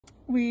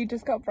We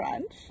just got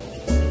brunch.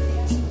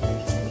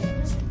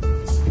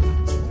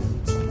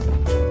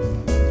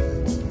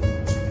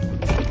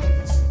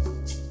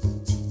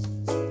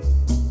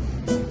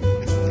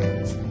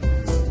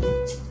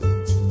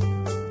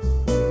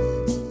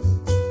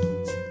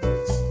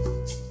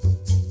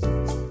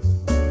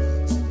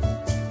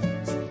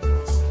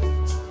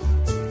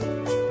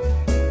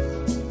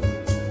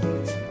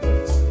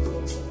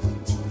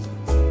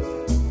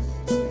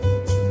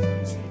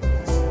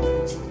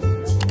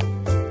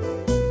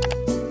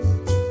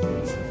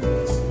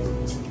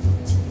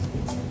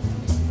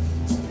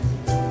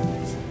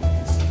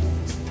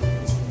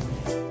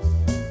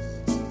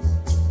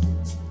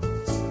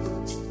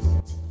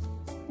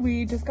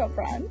 We just got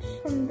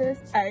brunch from this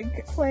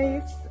egg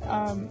place,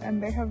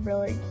 and they have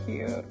really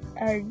cute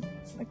egg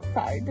like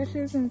side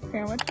dishes and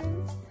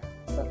sandwiches.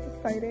 That's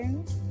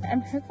exciting.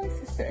 I'm here with my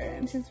sister,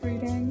 and she's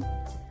reading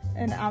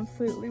An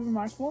Absolutely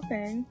Remarkable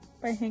Thing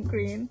by Hank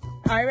Green.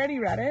 I already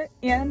read it,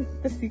 and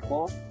the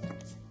sequel,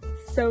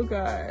 so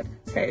good.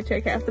 Okay,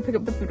 JK, I have to pick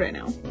up the food right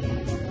now.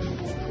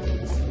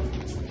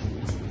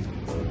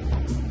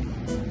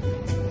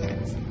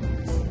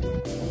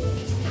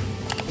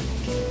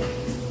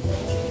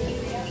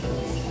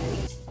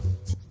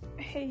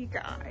 Hey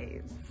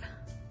guys,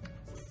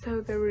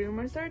 so the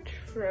rumors are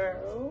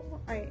true.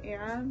 I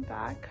am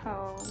back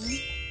home.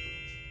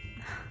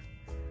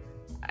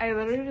 I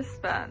literally just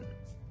spent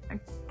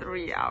like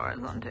 3 hours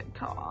on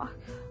TikTok.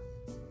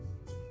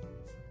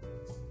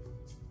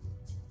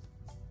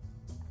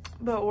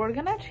 But we're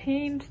gonna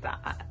change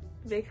that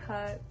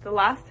because the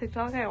last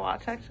TikTok I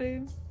watched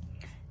actually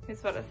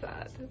is what it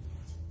said.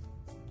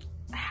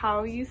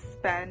 How you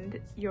spend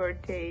your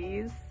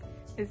days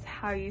is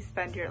how you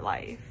spend your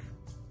life.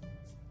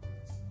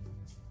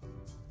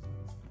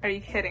 Are you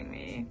kidding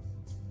me?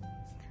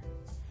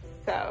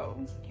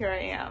 So here I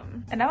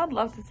am. And I would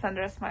love to spend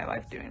the rest of my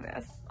life doing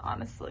this,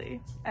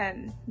 honestly,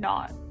 and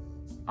not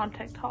on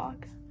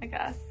TikTok, I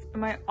guess.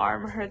 My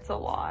arm hurts a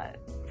lot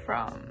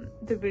from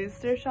the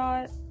booster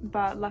shot,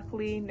 but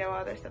luckily no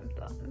other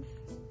symptoms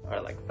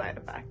or like side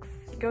effects.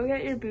 Go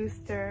get your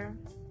booster.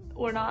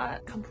 We're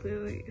not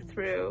completely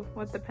through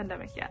with the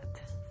pandemic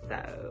yet,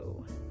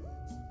 so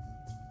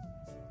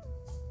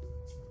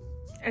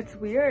it's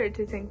weird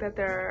to think that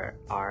there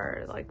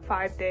are like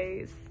 5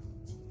 days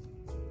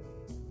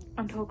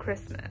until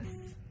Christmas.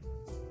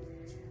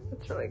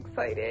 That's really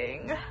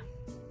exciting.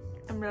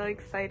 I'm really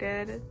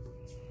excited.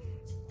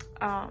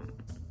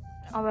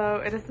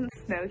 Although it doesn't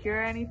snow here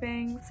or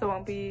anything, so it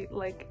won't be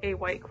like a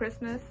white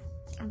Christmas.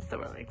 I'm still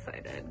really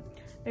excited.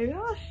 Maybe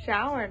I'll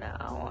shower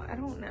now. I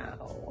don't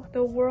know.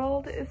 The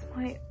world is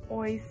my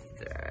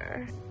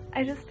oyster.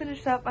 I just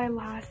finished up my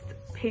last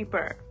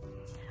paper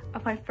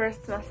of my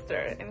first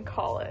semester in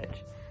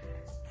college,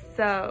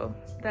 so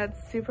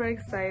that's super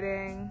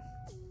exciting.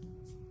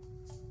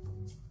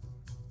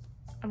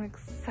 I'm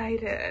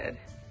excited.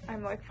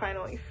 I'm like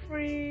finally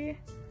free.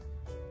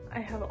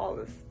 I have all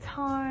this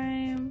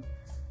time.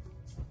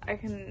 I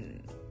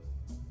can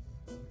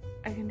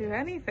do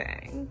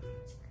anything.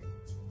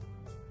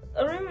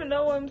 I don't even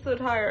know why I'm so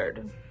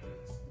tired.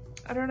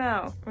 I don't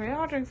know. Maybe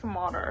I'll drink some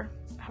water.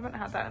 I haven't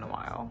had that in a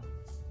while.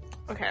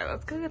 Okay,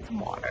 let's go get some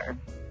water.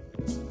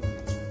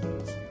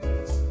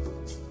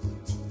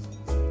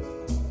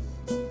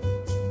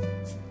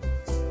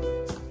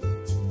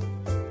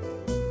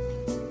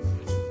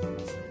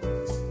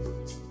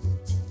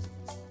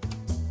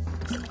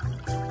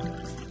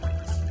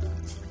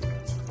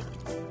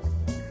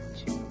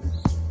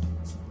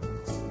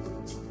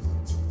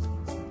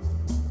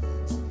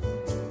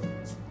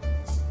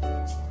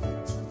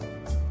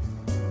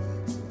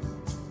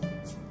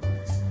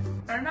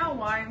 I don't know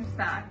why I'm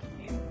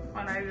snacking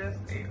when I just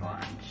ate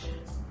lunch.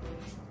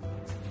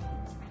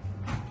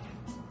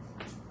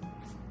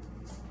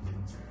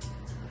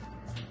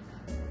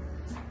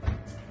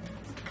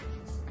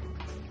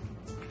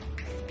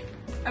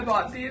 I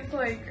bought these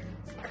like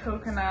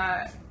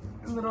coconut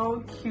little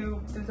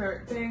cube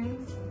dessert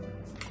things.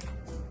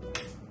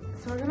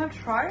 So we're gonna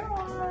try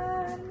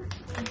one.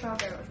 I thought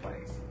they look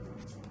like.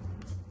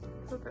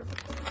 That's what they look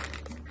like.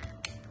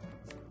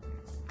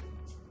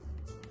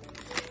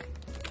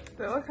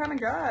 They look kind of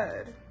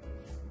good.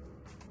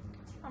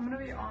 I'm gonna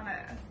be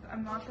honest,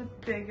 I'm not the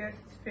biggest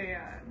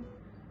fan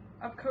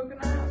of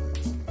coconut.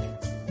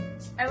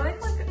 I like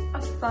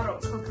a subtle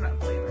coconut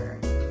flavor.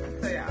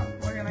 So yeah,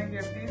 we're gonna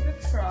give these a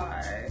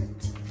try.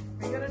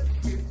 We got a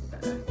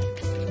toothpick.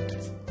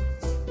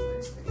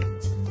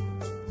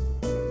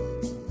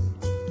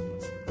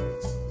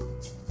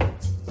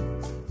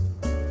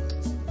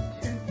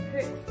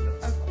 Toothpicks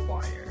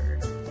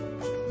acquired.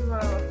 This is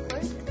what it looks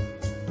like.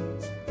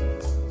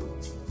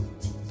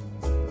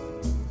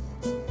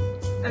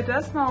 It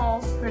does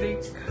smell pretty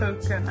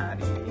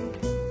coconutty.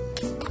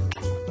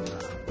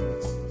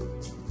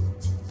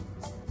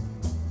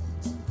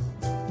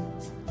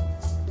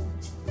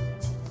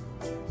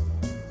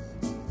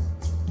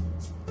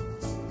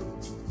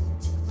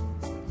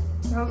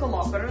 That was a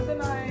lot better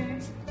than I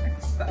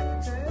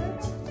expected.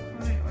 I'm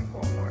gonna eat like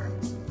one more.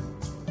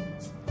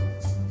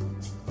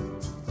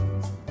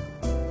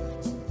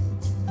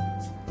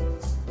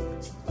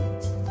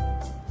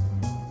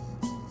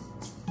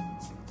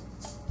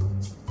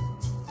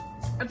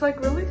 It's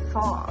like really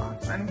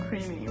soft and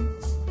creamy.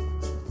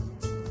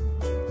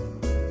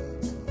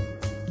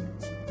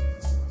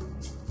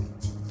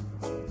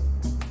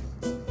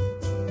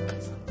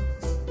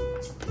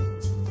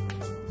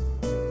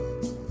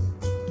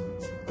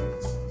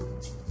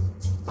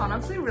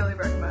 Honestly, really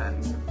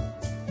recommend.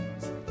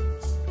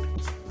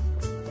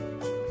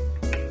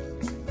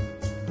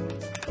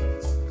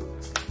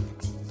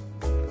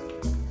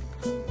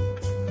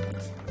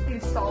 A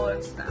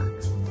solid snack.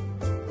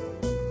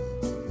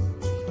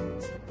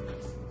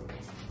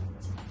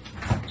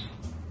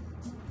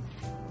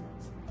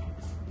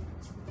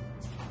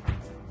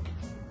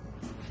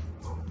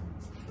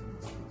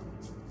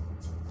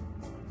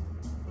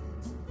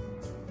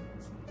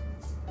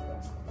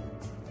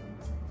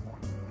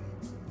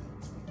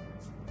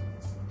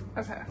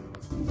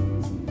 Okay.